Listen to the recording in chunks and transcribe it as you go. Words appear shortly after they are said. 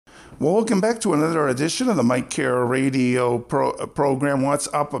Well, welcome back to another edition of the Mike Care Radio program, What's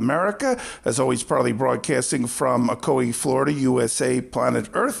Up America? As always, proudly broadcasting from Ocoee, Florida, USA, planet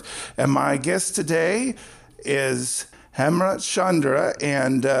Earth. And my guest today is Hemachandra,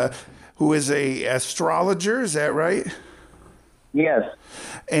 and who is a astrologer, is that right? Yes.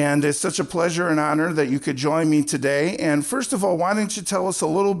 And it's such a pleasure and honor that you could join me today. And first of all, why don't you tell us a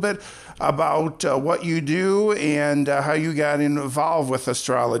little bit about what you do and how you got involved with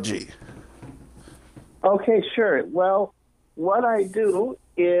astrology? Okay, sure. Well, what I do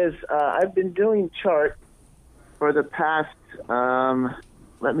is I've been doing charts for the past,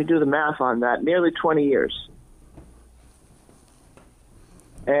 let me do the math on that, nearly 20 years.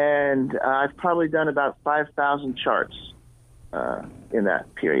 And I've probably done about 5,000 charts in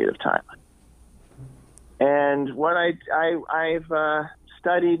that period of time. And what I've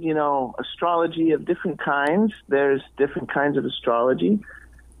studied, astrology of different kinds. There's different kinds of astrology.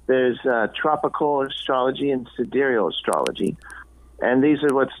 There's tropical astrology and sidereal astrology. And these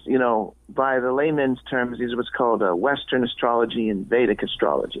are what's, by the layman's terms, these are what's called Western astrology and Vedic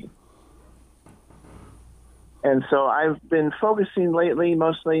astrology. And so I've been focusing lately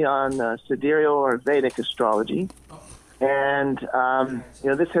mostly on sidereal or Vedic astrology. And,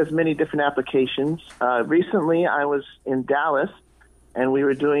 this has many different applications. Recently, I was in Dallas, and we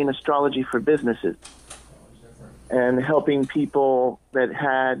were doing astrology for businesses and helping people that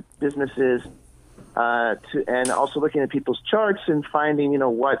had businesses and also looking at people's charts and finding,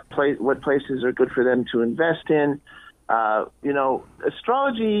 what places are good for them to invest in.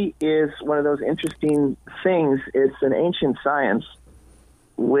 Astrology is one of those interesting things. It's an ancient science,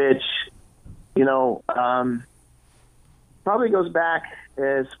 which, probably goes back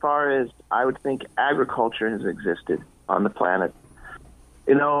as far as I would think agriculture has existed on the planet.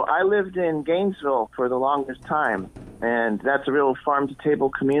 I lived in Gainesville for the longest time, and that's a real farm-to-table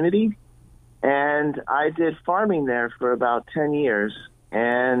community. And I did farming there for about 10 years,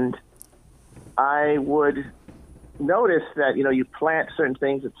 and I would notice that, you plant certain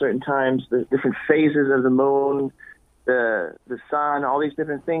things at certain times, the different phases of the moon, the sun, all these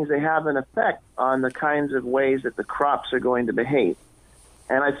different things, they have an effect on the kinds of ways that the crops are going to behave.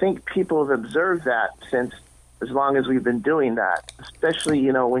 And I think people have observed that since as long as we've been doing that,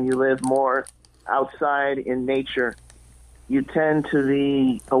 especially, when you live more outside in nature, you tend to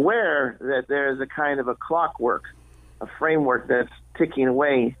be aware that there's a kind of a clockwork, a framework that's ticking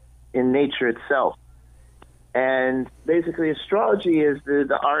away in nature itself. And basically astrology is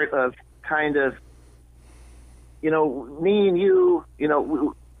the art of kind of, me and you,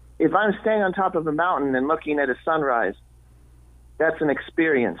 if I'm standing on top of a mountain and looking at a sunrise, that's an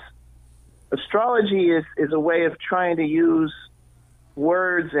experience. Astrology is a way of trying to use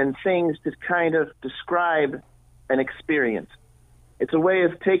words and things to kind of describe an experience. It's a way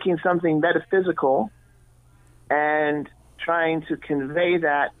of taking something metaphysical and trying to convey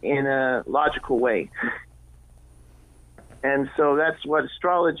that in a logical way. And so that's what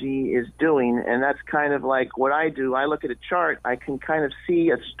astrology is doing, and that's kind of like what I do. I look at a chart, I can kind of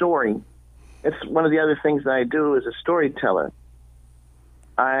see a story. It's one of the other things that I do as a storyteller.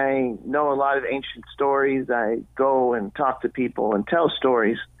 I know a lot of ancient stories. I go and talk to people and tell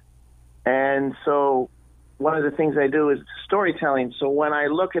stories. And so one of the things I do is storytelling. So when I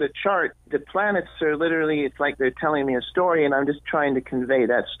look at a chart, the planets are literally, it's like they're telling me a story, and I'm just trying to convey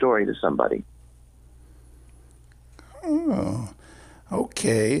that story to somebody. Oh,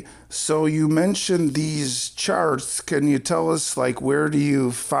 okay. So you mentioned these charts. Can you tell us, where do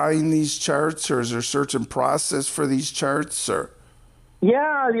you find these charts, or is there a certain process for these charts, or?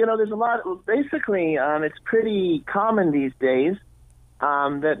 Yeah, there's a lot. Basically, it's pretty common these days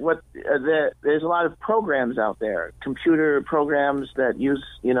that there's a lot of programs out there, computer programs that use,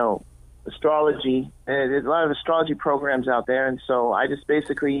 astrology. There's a lot of astrology programs out there, and so I just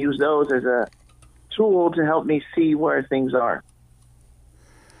basically use those as a tool to help me see where things are.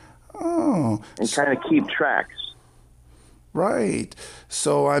 Oh. And kind of keep tracks. Right.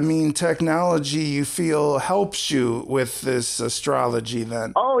 So, technology, you feel, helps you with this astrology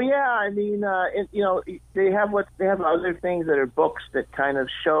then? Oh, yeah. They have other things that are books that kind of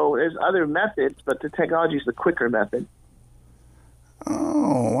show, there's other methods, but the technology is the quicker method.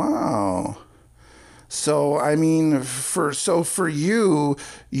 Oh, wow. So, for you,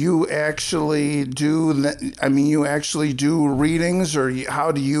 you actually do readings, or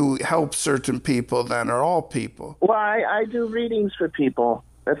how do you help certain people then, or all people? Well, I do readings for people.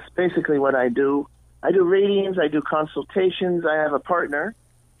 That's basically what I do. I do readings, I do consultations, I have a partner.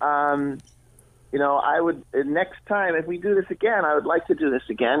 I would, next time, if we do this again, I would like to do this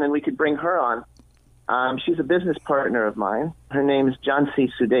again, and we could bring her on. She's a business partner of mine. Her name is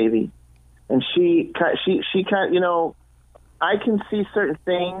Jansi Sudevi, and she kind, I can see certain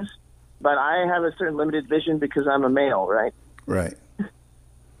things, but I have a certain limited vision because I'm a male, right? Right.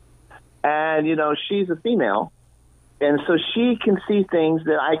 And she's a female, and so she can see things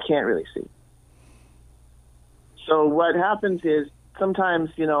that I can't really see. So what happens is sometimes,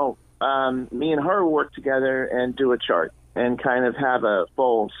 me and her work together and do a chart and kind of have a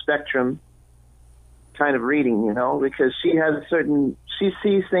full spectrum kind of reading, because she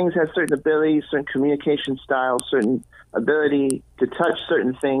sees things, has certain abilities, certain communication styles, certain ability to touch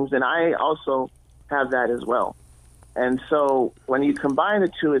certain things, and I also have that as well. And so when you combine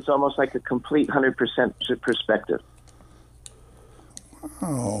the two, it's almost like a complete 100% perspective.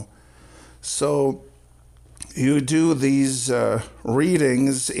 Oh, so you do these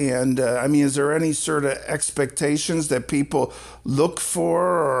readings, and is there any sort of expectations that people look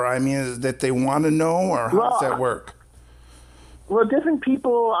for, or that they want to know, or how does that work? Well, different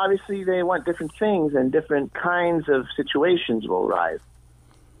people, obviously, they want different things, and different kinds of situations will arise.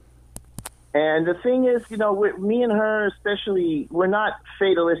 And the thing is, with me and her especially, we're not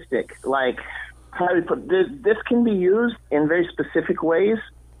fatalistic. Like, how do we put this can be used in very specific ways,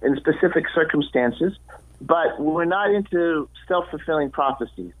 in specific circumstances, but we're not into self-fulfilling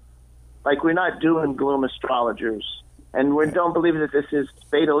prophecies. Like, we're not doom and gloom astrologers. And we don't believe that this is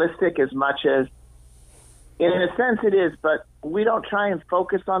fatalistic as much as, in a sense it is, but we don't try and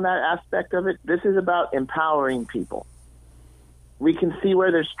focus on that aspect of it. This is about empowering people. We can see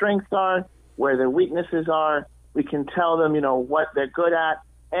where their strengths are, where their weaknesses are. We can tell them, what they're good at.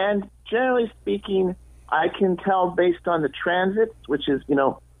 And generally speaking, I can tell based on the transits, which is,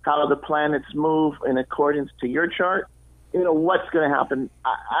 how the planets move in accordance to your chart, what's going to happen.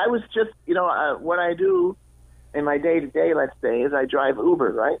 I was just, what I do in my day-to-day, let's say, is I drive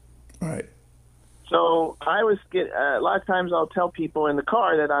Uber, right? Right. So I a lot of times I'll tell people in the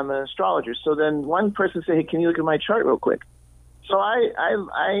car that I'm an astrologer. So then one person say, hey, can you look at my chart real quick? So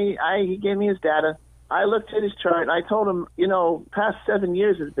he gave me his data. I looked at his chart, and I told him, past 7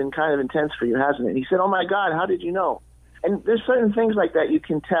 years has been kind of intense for you, hasn't it? And he said, oh, my God, how did you know? And there's certain things like that you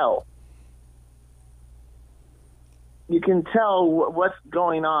can tell. You can tell what's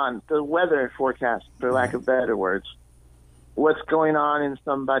going on, the weather forecast, for lack of better words, what's going on in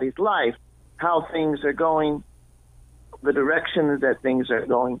somebody's life, how things are going, the direction that things are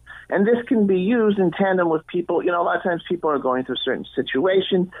going. And this can be used in tandem with people. A lot of times people are going through a certain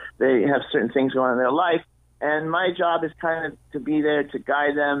situation. They have certain things going on in their life. And my job is kind of to be there to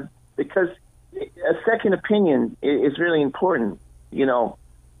guide them, because a second opinion is really important,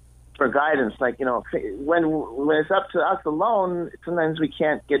 for guidance. Like, when it's up to us alone, sometimes we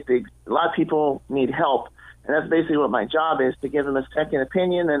can't get a lot of people need help. And that's basically what my job is, to give them a second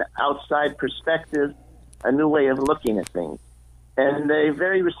opinion, an outside perspective, a new way of looking at things. And they're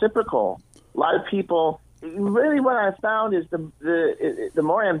very reciprocal. A lot of people, really what I found is the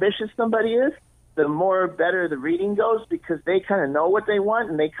more ambitious somebody is, the more better the reading goes, because they kind of know what they want,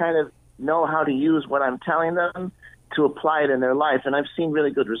 and they kind of know how to use what I'm telling them to apply it in their life. And I've seen really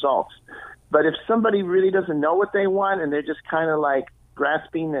good results. But if somebody really doesn't know what they want, and they're just kind of like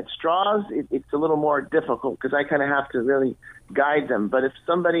grasping at straws, it's a little more difficult, because I kind of have to really guide them. But if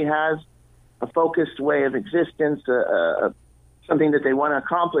somebody has a focused way of existence, something that they want to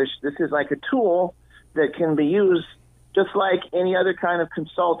accomplish, this is like a tool that can be used just like any other kind of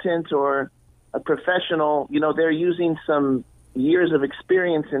consultant or a professional. They're using some years of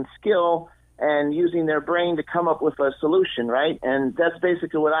experience and skill and using their brain to come up with a solution, right? And that's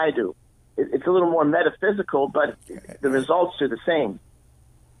basically what I do. It's a little more metaphysical, but the results are the same.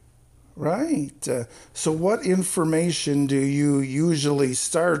 Right. So what information do you usually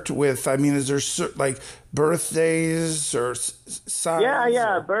start with? Is there like birthdays or signs?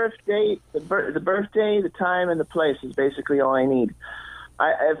 Yeah. Birth date, the birthday, the time, and the place is basically all I need.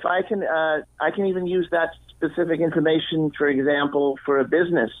 If I can even use that specific information, for example, for a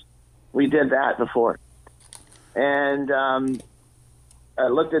business. We did that before. And I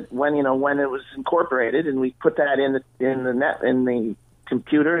looked at when it was incorporated, and we put that in the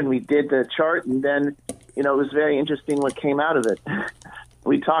computer, and we did the chart, and then it was very interesting what came out of it.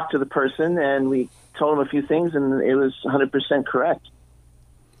 We talked to the person, and we told them a few things, and it was 100% correct.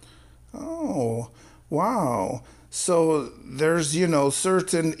 Oh, wow. So there's,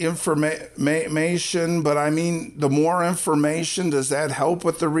 certain information, but the more information, does that help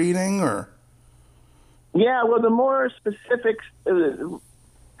with the reading, or? Yeah, well, the more specifics,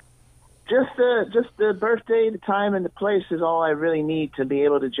 just the birthday, the time, and the place is all I really need to be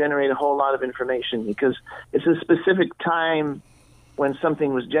able to generate a whole lot of information, because it's a specific time when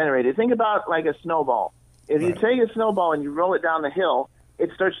something was generated. Think about like a snowball. If you take a snowball and you roll it down the hill,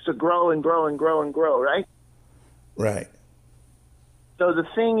 it starts to grow and grow and grow and grow, right? Right. So the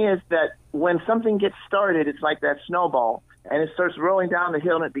thing is that when something gets started, it's like that snowball, and it starts rolling down the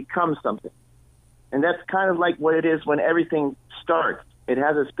hill and it becomes something. And that's kind of like what it is when everything starts. It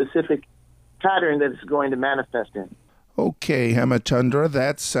has a specific pattern that it's going to manifest in. Okay, Hemachandra,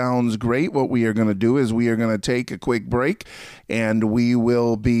 that sounds great. What we are going to do is we are going to take a quick break, and we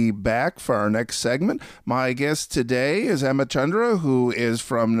will be back for our next segment. My guest today is Hemachandra, who is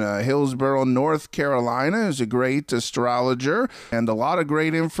from Hillsborough, North Carolina, is a great astrologer, and a lot of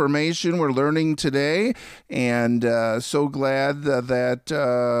great information we're learning today, and so glad that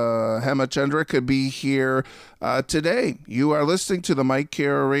Hemachandra could be here today. You are listening to the Mike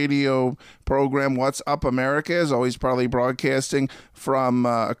Care Radio program, What's Up America, as always proudly broadcasting from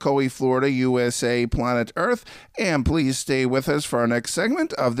Ocoee, Florida, USA, planet Earth. And please stay with us for our next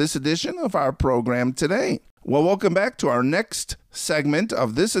segment of this edition of our program today. Well, welcome back to our next segment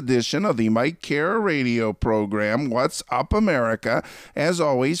of this edition of the Mike Care Radio program, What's Up America, as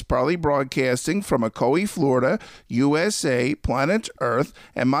always, proudly broadcasting from Ocoee, Florida, USA, planet Earth.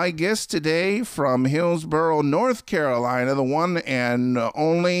 And my guest today from Hillsborough, North Carolina, the one and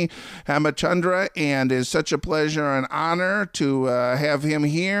only Hemachandra, and it's such a pleasure and honor to have him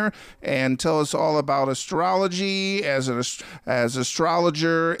here and tell us all about astrology as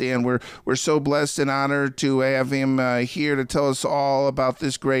astrologer. And we're so blessed and honored to have him here to tell us all about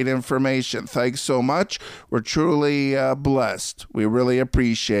this great information. Thanks so much. We're truly blessed. We really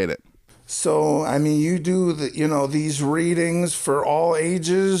appreciate it. So, I mean, you do these readings for all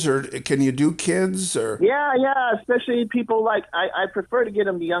ages, or can you do kids? Or Yeah, especially people like, I prefer to get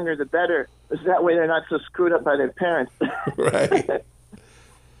them the younger the better, because that way they're not so screwed up by their parents. Right.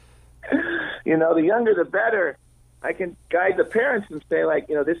 The younger the better. I can guide the parents and say, like,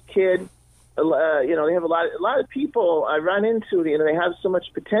 this kid, they have a lot of people I run into, they have so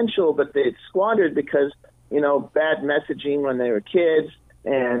much potential, but it's squandered because, bad messaging when they were kids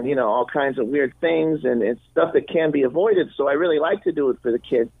and, all kinds of weird things, and it's stuff that can be avoided. So I really like to do it for the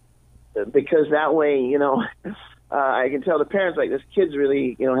kids because that way, I can tell the parents, like, this kid's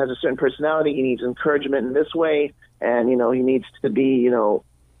really, has a certain personality. He needs encouragement in this way, and, he needs to be,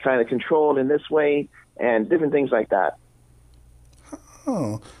 kind of controlled in this way, and different things like that.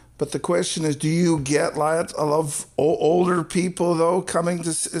 Oh, but the question is, do you get lots of older people, though, coming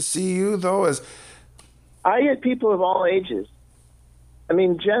to see you, though? I get people of all ages. I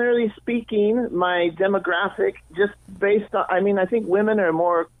mean, generally speaking, my demographic, just based on, I think women are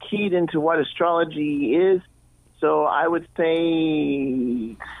more keyed into what astrology is. So I would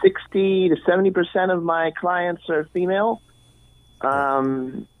say 60 to 70% of my clients are female.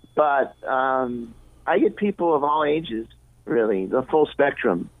 But I get people of all ages, really, the full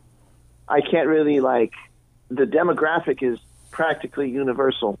spectrum. I can't really, the demographic is practically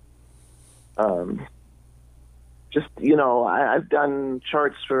universal. I've done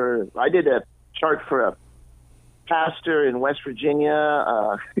charts I did a chart for a pastor in West Virginia,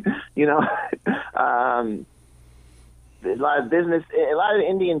 a lot of business, a lot of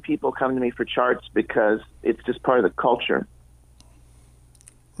Indian people come to me for charts because it's just part of the culture.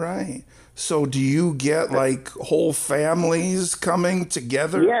 Right. So do you get whole families coming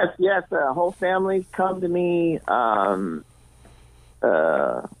together? Yes. Whole families come to me. Whole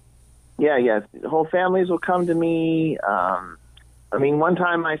families will come to me. One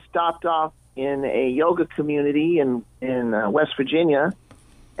time I stopped off in a yoga community in West Virginia,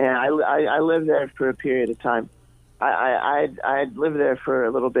 and I lived there for a period of time. I'd lived there for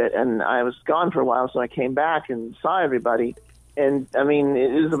a little bit, and I was gone for a while, so I came back and saw everybody. And,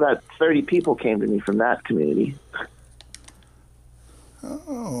 it was about 30 people came to me from that community.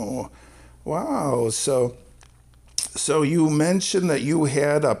 Oh, wow. So you mentioned that you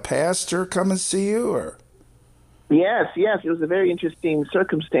had a pastor come and see you, or? Yes. It was a very interesting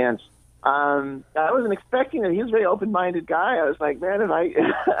circumstance. I wasn't expecting it. He was a very open-minded guy. I was like, man, if I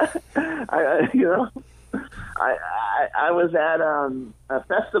was at a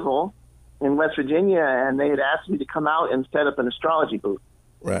festival in West Virginia, and they had asked me to come out and set up an astrology booth.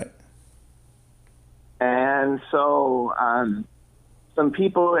 Right. And so some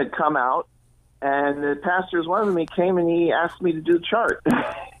people had come out, and the pastors, one of them, he came and he asked me to do the chart.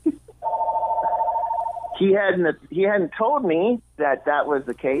 He hadn't told me that was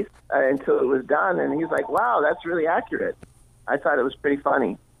the case until it was done, and he's like, wow, that's really accurate. I thought it was pretty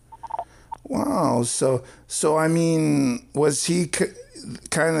funny. Wow. So was he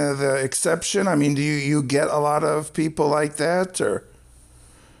kind of the exception? Do you get a lot of people like that, or?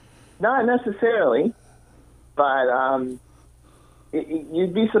 Not necessarily, but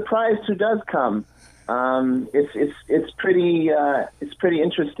you'd be surprised who does come. It's pretty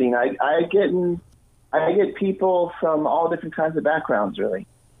interesting. I get people from all different kinds of backgrounds, really.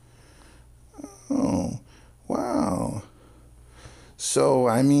 Oh, wow. So,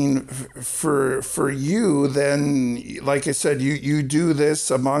 I mean, for you, then, like I said, you do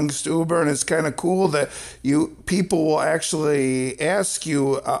this amongst Uber, and it's kind of cool that people will actually ask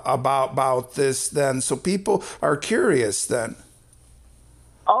you about this then. So people are curious then.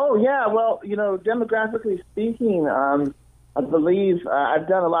 Oh, yeah. Well, demographically speaking, I believe I've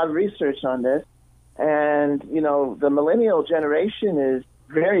done a lot of research on this, and, the millennial generation is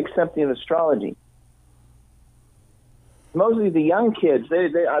very accepting of astrology. Mostly the young kids,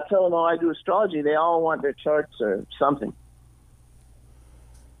 I tell them, I do astrology. They all want their charts or something.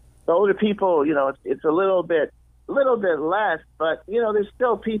 The older people, it's a little bit less, but, there's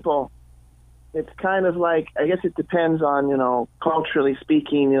still people. It's kind of like, I guess it depends on, culturally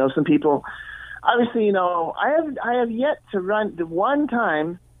speaking, some people, obviously, I have yet to run. The one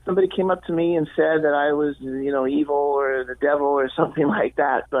time somebody came up to me and said that I was, evil or the devil or something like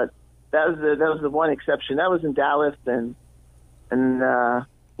that, but that was the one exception. That was in Dallas, and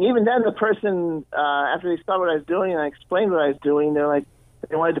even then, the person after they saw what I was doing and I explained what I was doing, they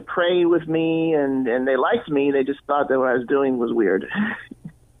wanted to pray with me, and they liked me. They just thought that what I was doing was weird.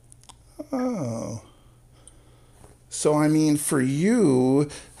 Oh. So, I mean, for you,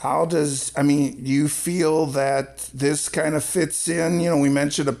 do you feel that this kind of fits in? We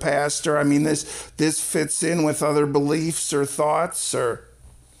mentioned a pastor. I mean, this fits in with other beliefs or thoughts, or?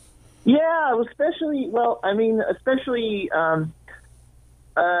 Yeah, especially, there's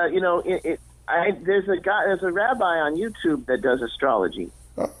a rabbi on YouTube that does astrology.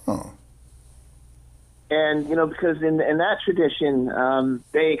 Oh. And, because in that tradition,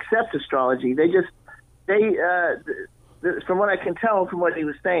 they accept astrology. From what I can tell from what he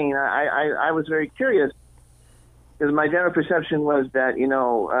was saying, I was very curious, because my general perception was that,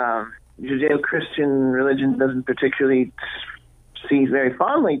 Judeo-Christian religion doesn't particularly see very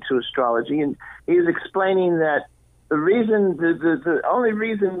fondly to astrology. And he was explaining that the only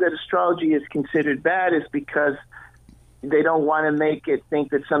reason that astrology is considered bad is because they don't want to make it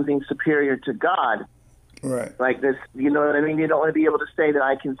think that something's superior to God. Right. Like this, you know what I mean? You don't want to be able to say that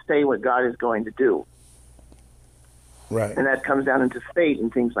I can say what God is going to do. Right. And that comes down into fate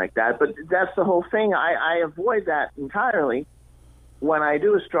and things like that. But that's the whole thing. I avoid that entirely when I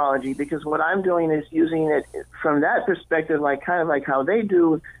do astrology, because what I'm doing is using it from that perspective, kind of like how they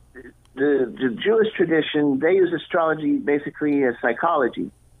do the Jewish tradition. They use astrology basically as psychology.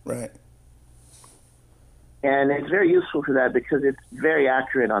 Right. And it's very useful for that because it's very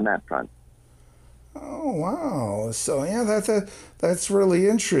accurate on that front. Oh, wow. So, yeah, that's really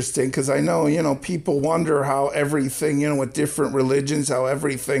interesting, because I know, people wonder how everything, with different religions, how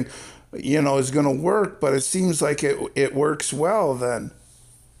everything, is going to work, but it seems like it works well then.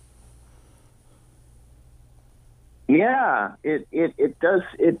 Yeah, it does.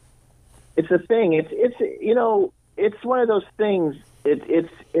 It's a thing. It's one of those things.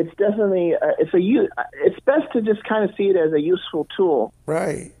 It's definitely, it's best to just kind of see it as a useful tool.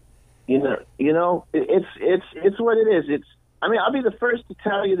 Right. It's what it is. I'll be the first to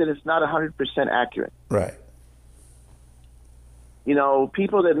tell you that it's not 100% accurate. Right.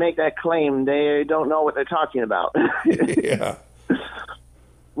 People that make that claim, they don't know what they're talking about. Yeah.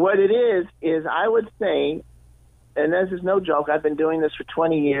 What it is I would say, and this is no joke, I've been doing this for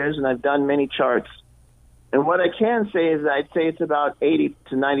 20 years and I've done many charts. And what I can say is I'd say it's about 80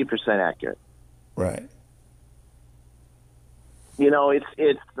 to 90% accurate. Right. It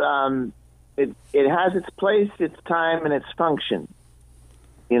has its place, its time, and its function.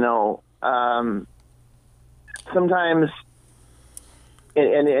 Sometimes,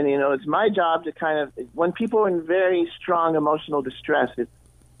 and it's my job to kind of, when people are in very strong emotional distress,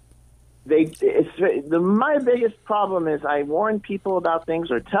 my biggest problem is I warn people about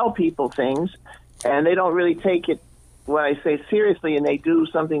things or tell people things, and they don't really take it, what I say, seriously, and they do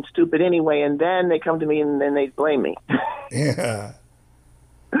something stupid anyway, and then they come to me and then they blame me. Yeah.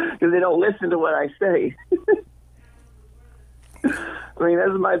 Because they don't listen to what I say.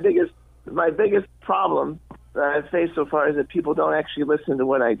 That's my biggest problem that I've faced so far, is that people don't actually listen to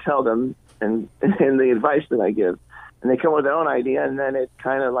what I tell them and the advice that I give. And they come with their own idea, and then it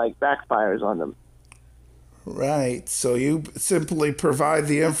kind of backfires on them. Right. So you simply provide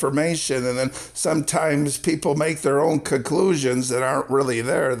the information, and then sometimes people make their own conclusions that aren't really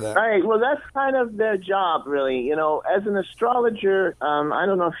there then. Right. Well, that's kind of their job, really. As an astrologer, I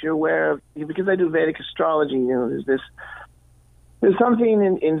don't know if you're aware of, because I do Vedic astrology, there's this There's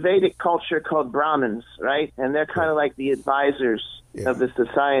something in Vedic culture called Brahmins, right? And they're kind of like the advisors of the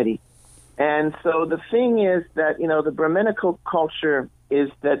society. And so the thing is that, the Brahminical culture is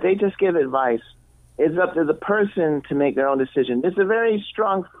that they just give advice. It's up to the person to make their own decision. It's a very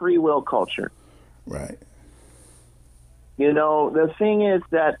strong free will culture. Right. The thing is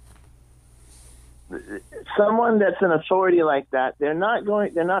that someone that's an authority like that, they're not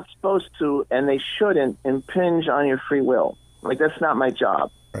supposed to, and they shouldn't impinge on your free will. Like, that's not my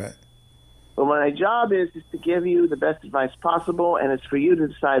job. Right. But my job is to give you the best advice possible, and it's for you to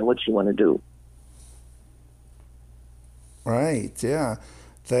decide what you want to do. Right, yeah.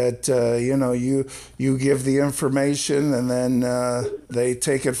 That, you give the information, and then they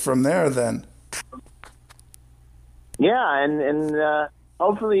take it from there then. Yeah, and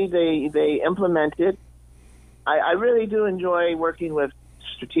hopefully they implement it. I really do enjoy working with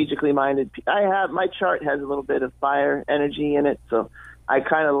strategically minded people. My chart has a little bit of fire energy in it, so I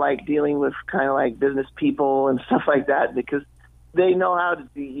kind of like dealing with kind of like business people and stuff like that because they know how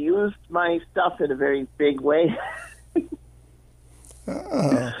to use my stuff in a very big way.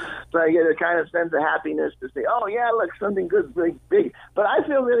 Oh. So I get a kind of sense of happiness to say, oh, yeah, look, something good, big. But I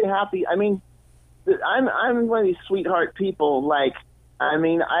feel really happy. I mean, I'm one of these sweetheart people. Like, I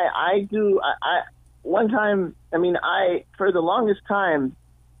mean, one time, for the longest time,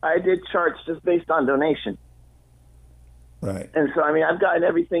 I did charts just based on donation. Right. And so, I've gotten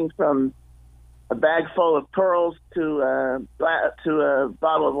everything from a bag full of pearls to a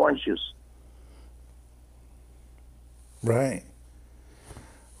bottle of orange juice. Right.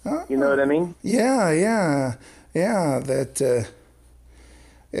 You know what I mean? Yeah. That,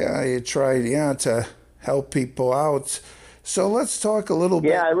 you tried, to help people out. So let's talk a little bit.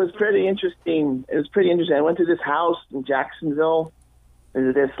 Yeah, it was pretty interesting. I went to this house in Jacksonville.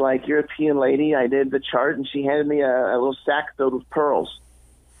 There's this European lady. I did the chart, and she handed me a little sack filled with pearls.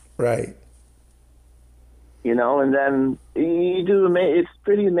 Right. And then it's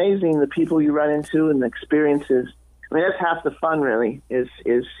pretty amazing the people you run into and the experiences. That's half the fun, really, is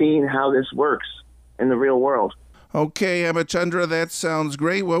seeing how this works in the real world. Okay, Hemachandra, that sounds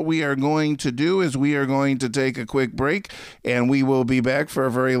great. What we are going to do is we are going to take a quick break, and we will be back for our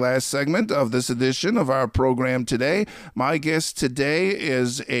very last segment of this edition of our program today. My guest today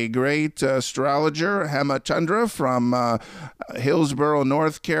is a great astrologer, Hemachandra, from Hillsborough,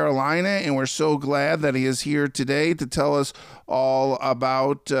 North Carolina, and we're so glad that he is here today to tell us all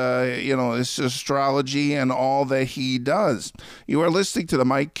about, his astrology and all that he does. You are listening to the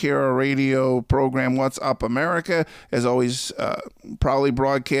Mike Cara radio program, What's Up America, as always, proudly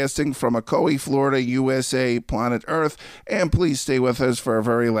broadcasting from Ocoee, Florida, USA, planet Earth. And please stay with us for our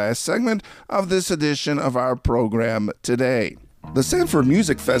very last segment of this edition of our program today. The Sanford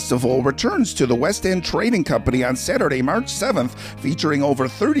Music Festival returns to the West End Trading Company on Saturday, March 7th, featuring over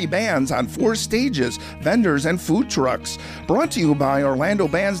 30 bands on 4 stages, vendors, and food trucks. Brought to you by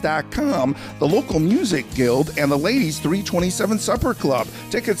OrlandoBands.com, the Local Music Guild, and the Ladies 327 Supper Club.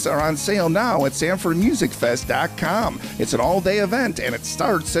 Tickets are on sale now at SanfordMusicFest.com. It's an all-day event, and it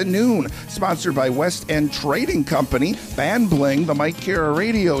starts at noon. Sponsored by West End Trading Company, Band Bling, the Mike Cara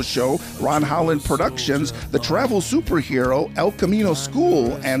Radio Show, Ron Holland Productions, the Travel Superhero, El Camino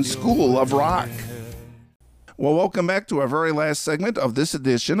School, and School of Rock. Well, welcome back to our very last segment of this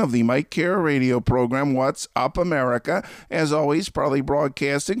edition of the Mike Cara radio program, What's Up America. As always, proudly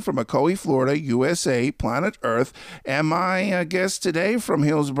broadcasting from Ocoee, Florida, USA, planet Earth. And my guest today from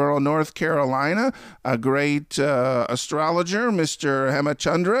Hillsborough, North Carolina, a great astrologer, Mr.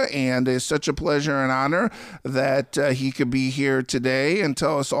 Hemachandra, and it's such a pleasure and honor that he could be here today and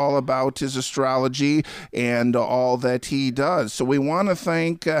tell us all about his astrology and all that he does. So we want to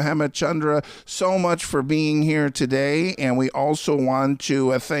thank Hemachandra so much for being here today, and we also want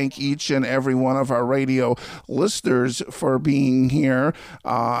to thank each and every one of our radio listeners for being here,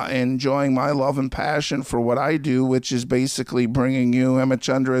 enjoying my love and passion for what I do, which is basically bringing you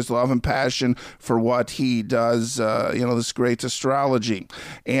Hemachandra's love and passion for what he does, this great astrology.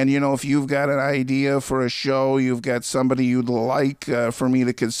 And, if you've got an idea for a show, you've got somebody you'd like for me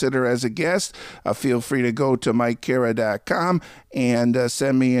to consider as a guest, feel free to go to MikeCara.com and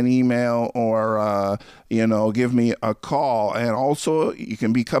send me an email or, give me a call. And also, you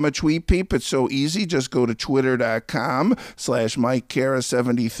can become a tweet peep. It's so easy. Just go to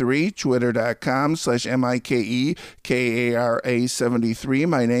twitter.com/MikeCara73, twitter.com/MikeKara73,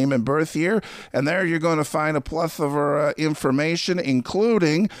 my name and birth year. And there you're going to find a plethora of information,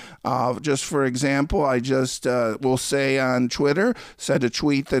 including, just for example, I just will say on Twitter, sent a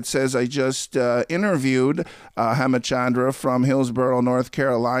tweet that says I just interviewed Hemachandra from Hillsborough, North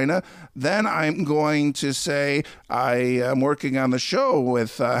Carolina. Then I'm going to say say I am working on the show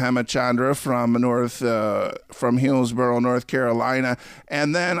with Hemachandra from Hillsborough, North Carolina,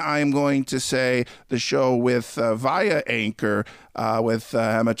 and then I'm going to say the show with via Anchor with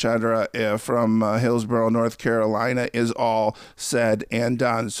Hemachandra from Hillsborough, North Carolina is all said and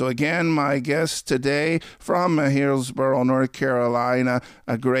done. So again, my guest today from Hillsborough, North Carolina,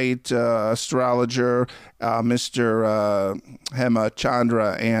 a great astrologer, Mr.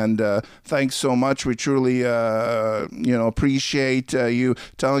 Hemachandra, and thanks so much. We truly, appreciate you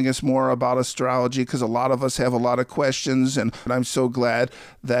telling us more about astrology, because a lot of us have a lot of questions, and I'm so glad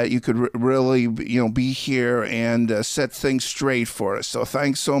that you could really, be here and set things straight for us. So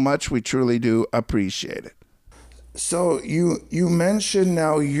thanks so much. We truly do appreciate it. So you mentioned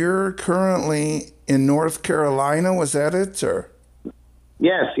now you're currently in North Carolina. Was that it, or?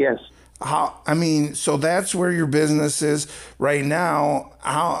 Yes. So that's where your business is right now.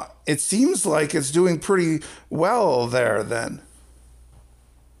 It seems like it's doing pretty well there then.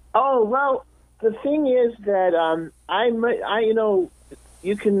 Oh, well, the thing is that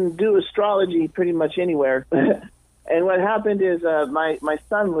you can do astrology pretty much anywhere. And what happened is my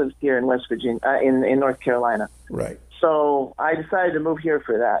son lives here in West Virginia, in North Carolina. Right. So I decided to move here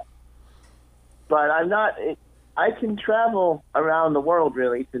for that. But I can travel around the world,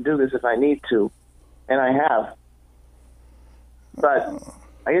 really, to do this if I need to, and I have. But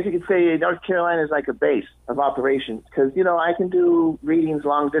I guess you could say North Carolina is like a base of operations, because, I can do readings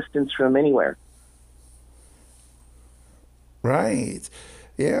long distance from anywhere. Right.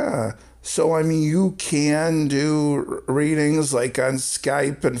 Yeah. So, you can do readings like on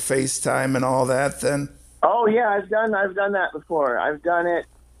Skype and FaceTime and all that then? Oh, yeah, I've done that before. I've done it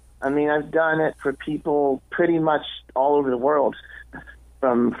for people pretty much all over the world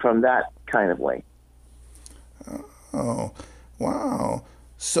from that kind of way. Oh, wow.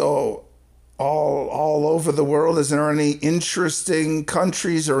 So all over the world, is there any interesting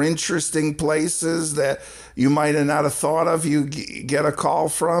countries or interesting places that you might have not have thought of you get a call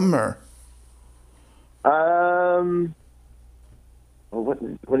from, or?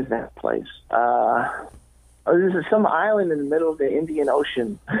 What is that place? This is some island in the middle of the Indian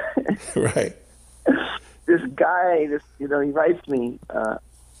Ocean. Right. This guy, he writes me,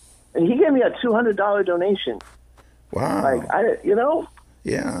 and he gave me a $200 donation. Wow.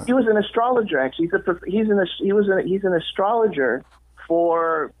 Yeah. He was an astrologer, actually. He's an astrologer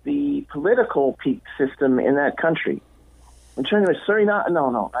for the political peak system in that country. I'm trying to Suriname.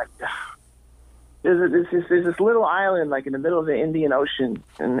 No. There's this little island like in the middle of the Indian Ocean,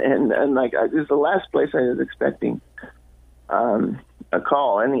 and this is the last place I was expecting a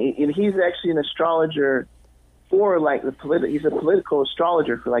call. And he's actually an astrologer for he's a political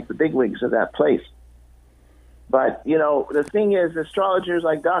astrologer for the bigwigs of that place. But the thing is, astrologers,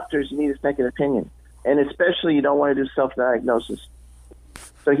 like doctors, you need a second opinion, and especially you don't want to do self-diagnosis.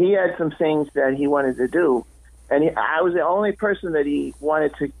 So he had some things that he wanted to do, and I was the only person that he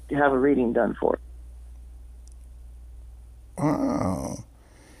wanted to have a reading done for. Wow,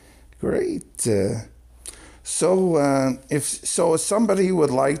 great. So if somebody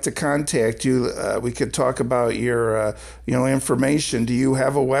would like to contact you, we could talk about your information. Do you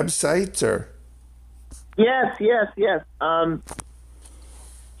have a website, or? Yes.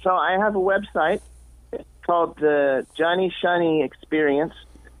 So I have a website. It's called the Johnny Shani Experience.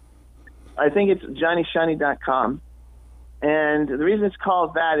 I think it's johnnyshani.com. And the reason it's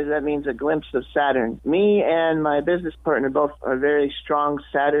called that means a glimpse of Saturn. Me and my business partner both are very strong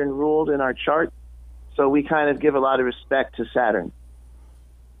Saturn ruled in our chart. So we kind of give a lot of respect to Saturn.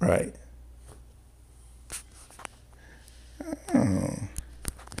 Right. Oh.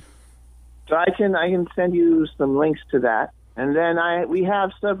 So I can send you some links to that. And then we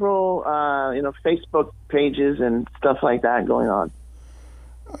have several Facebook pages and stuff like that going on.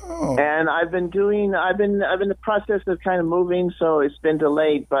 Oh. And I've been in the process of kind of moving, so it's been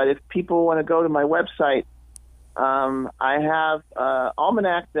delayed. But if people want to go to my website, I have an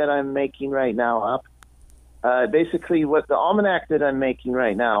almanac that I'm making right now up. Basically, what the almanac that I'm making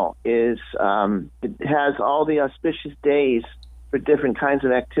right now is, it has all the auspicious days for different kinds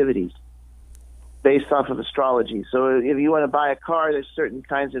of activities based off of astrology. So if you want to buy a car, there's certain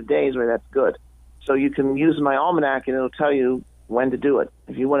kinds of days where that's good. So you can use my almanac, and it'll tell you when to do it.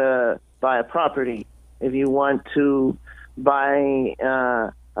 If you want to buy a property, if you want to buy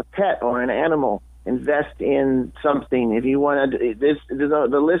a pet or an animal, invest in something. If you want to,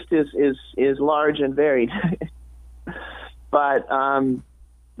 the list is large and varied. But I'm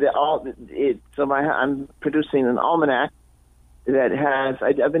producing an almanac that has.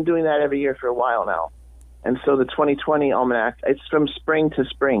 I've been doing that every year for a while now, and so the 2020 almanac. It's from spring to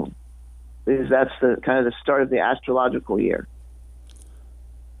spring. because that's the kind of the start of the astrological year.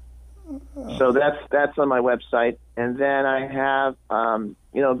 So that's on my website, and then I have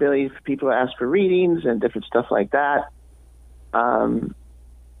ability for people to ask for readings and different stuff like that. And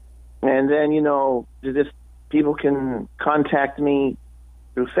then just people can contact me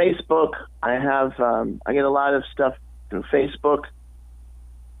through Facebook. I get a lot of stuff through Facebook.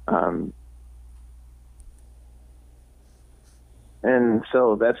 And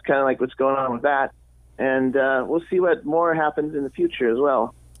so that's kind of like what's going on with that. And we'll see what more happens in the future as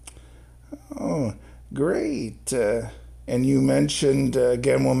well. Oh, great. And you mentioned,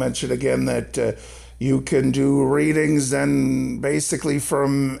 we'll mention again that you can do readings then basically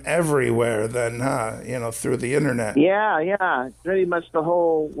from everywhere then, through the internet. Yeah. Pretty much the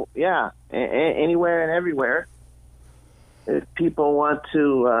whole, anywhere and everywhere. If people want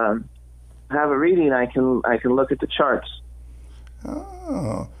to have a reading, I can look at the charts.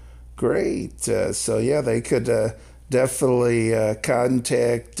 Oh, great. They could definitely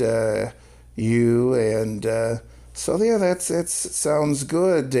contact you, and that sounds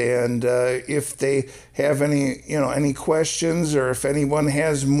good. And if they have any questions, or if anyone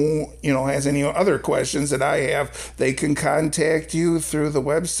has more, has any other questions that I have, they can contact you through the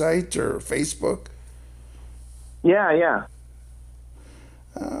website or Facebook. Yeah.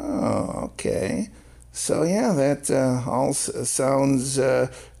 Oh, okay. So that all sounds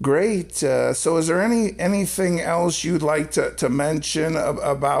great. So is there anything else you'd like to mention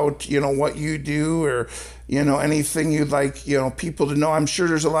about what you do, or anything you'd like people to know? I'm sure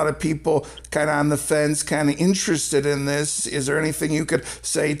there's a lot of people kind of on the fence, kind of interested in this. Is there anything you could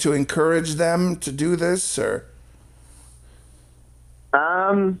say to encourage them to do this, or?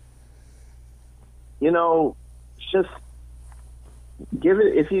 Just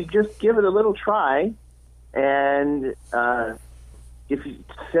if you just give it a little try, and if you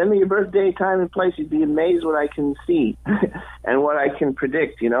send me your birthday, time, and place, you'd be amazed what I can see and what I can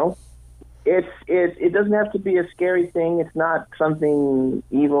predict. It doesn't have to be a scary thing. It's not something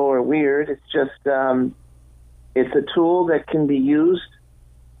evil or weird. It's just it's a tool that can be used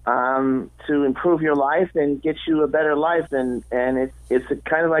to improve your life and get you a better life, and it's a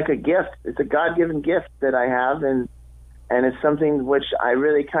kind of like a gift. It's a God-given gift that I have, and it's something which I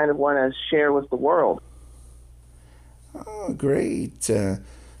really kind of want to share with the world. Oh, great. If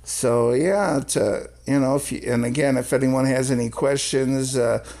anyone has any questions,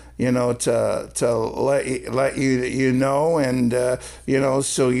 to let you know, and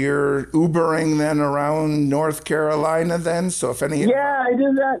so you're Ubering then around North Carolina then. So if any, I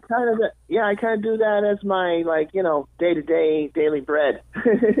do that kind of. I kind of do that as my day-to-day daily bread.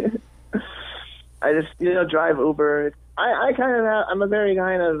 I just drive Uber. I kind of have, I'm a very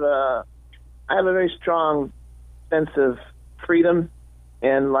kind of I have a very strong sense of freedom,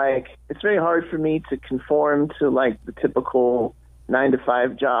 and it's very hard for me to conform to the typical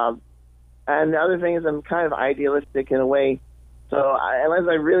 9-to-5 job. And the other thing is I'm kind of idealistic in a way. So unless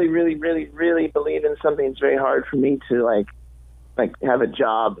I really, really, really, really believe in something, it's very hard for me to have a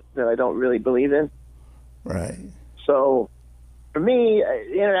job that I don't really believe in. Right. So for me,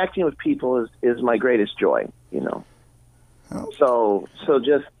 interacting with people is my greatest joy. Oh. So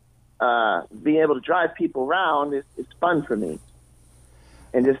just being able to drive people around is fun for me.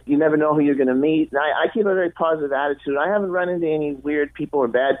 And just, you never know who you're going to meet. And I keep a very positive attitude. I haven't run into any weird people or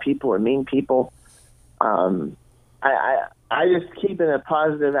bad people or mean people. I just keep in a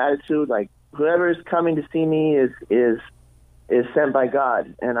positive attitude. Whoever is coming to see me is sent by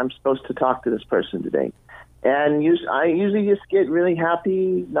God, and I'm supposed to talk to this person today. And I usually just get really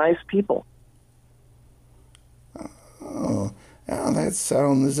happy, nice people. Oh, that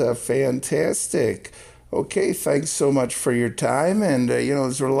sounds fantastic. Okay, thanks so much for your time, and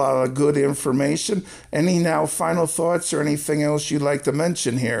there's a lot of good information. Any now final thoughts or anything else you'd like to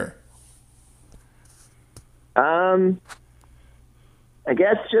mention here? I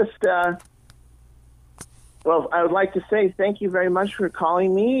guess just I would like to say thank you very much for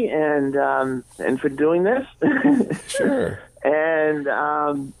calling me and for doing this. Sure.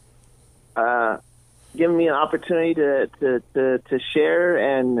 And giving me an opportunity to share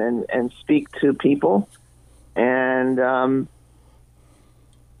and speak to people. And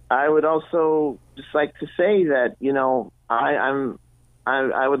I would also just like to say that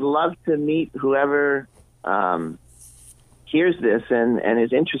I would love to meet whoever hears this and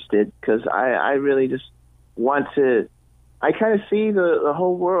is interested, because I really just want to. I kind of see the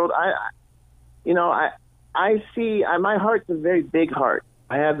whole world. I see my heart's a very big heart.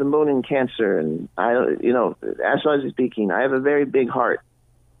 I have the moon in Cancer, and astrologically speaking, I have a very big heart,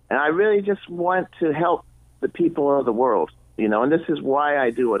 and I really just want to help the people of the world, and this is why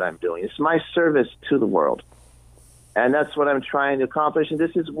I do what I'm doing. It's my service to the world. And that's what I'm trying to accomplish. And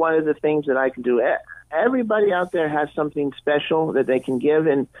this is one of the things that I can do. Everybody out there has something special that they can give.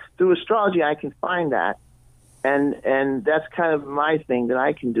 And through astrology, I can find that. And that's kind of my thing that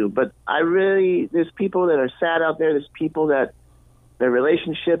I can do. But there's people that are sad out there. There's people that their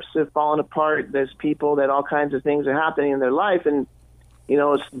relationships have fallen apart. There's people that all kinds of things are happening in their life. And,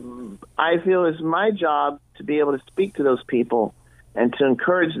 I feel it's my job to be able to speak to those people and to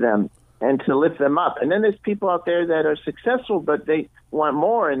encourage them and to lift them up. And then there's people out there that are successful, but they want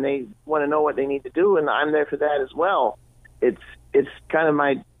more and they want to know what they need to do. And I'm there for that as well. It's kind of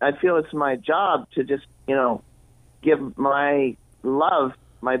I feel it's my job to just, give my love,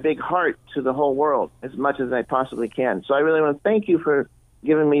 my big heart to the whole world as much as I possibly can. So I really want to thank you for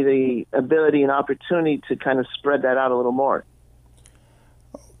giving me the ability and opportunity to kind of spread that out a little more.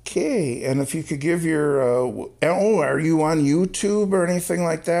 Okay, and if you could give your, are you on YouTube or anything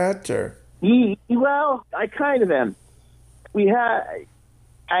like that? Or? Well, I kind of am. I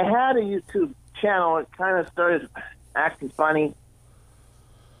had a YouTube channel. It kind of started acting funny.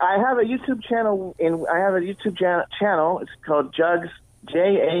 I have a YouTube channel. It's called Jugs,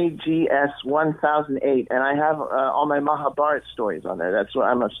 JAGS 1008, and I have all my Mahabharata stories on there. That's what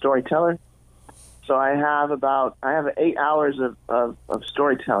I'm a storyteller. So I have 8 hours of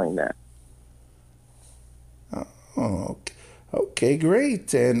storytelling there. Oh, okay,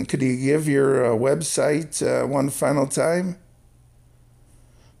 great. And could you give your website one final time?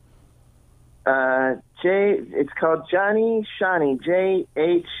 It's called Johnny Shani,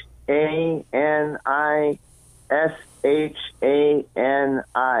 JANISHANI,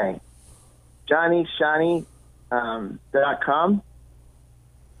 JohnnyShani.com.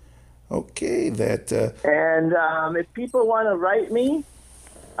 Okay, that. And if people want to write me,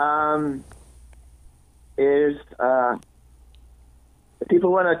 if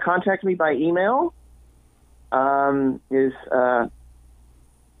people want to contact me by email, is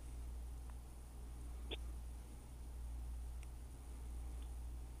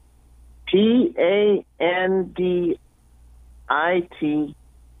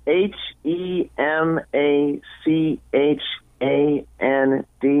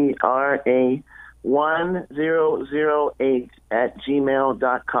 1008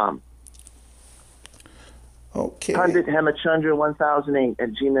 @gmail.com. Okay. Pandit Hemachandra 1008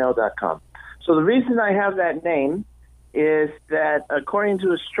 @gmail.com. So the reason I have that name is that according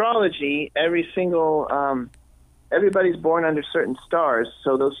to astrology, everybody's born under certain stars.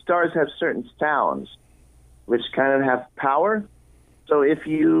 So those stars have certain sounds, which kind of have power. So if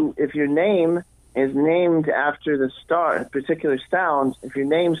your name is named after the star, particular sound, if your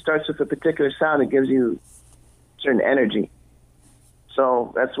name starts with a particular sound, it gives you certain energy.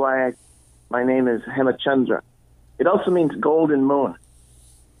 So that's why my name is Hemachandra. It also means golden moon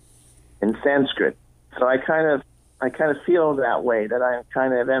in Sanskrit. So I kind of feel that way, that I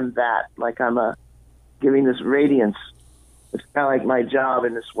kind of am that, like I'm giving this radiance. It's kind of like my job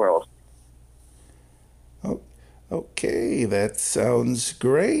in this world. Oh, okay, that sounds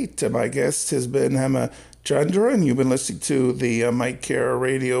great. My guest has been Hemachandra, and you've been listening to the Mike Cara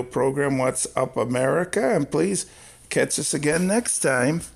radio program, What's Up America? And please catch us again next time.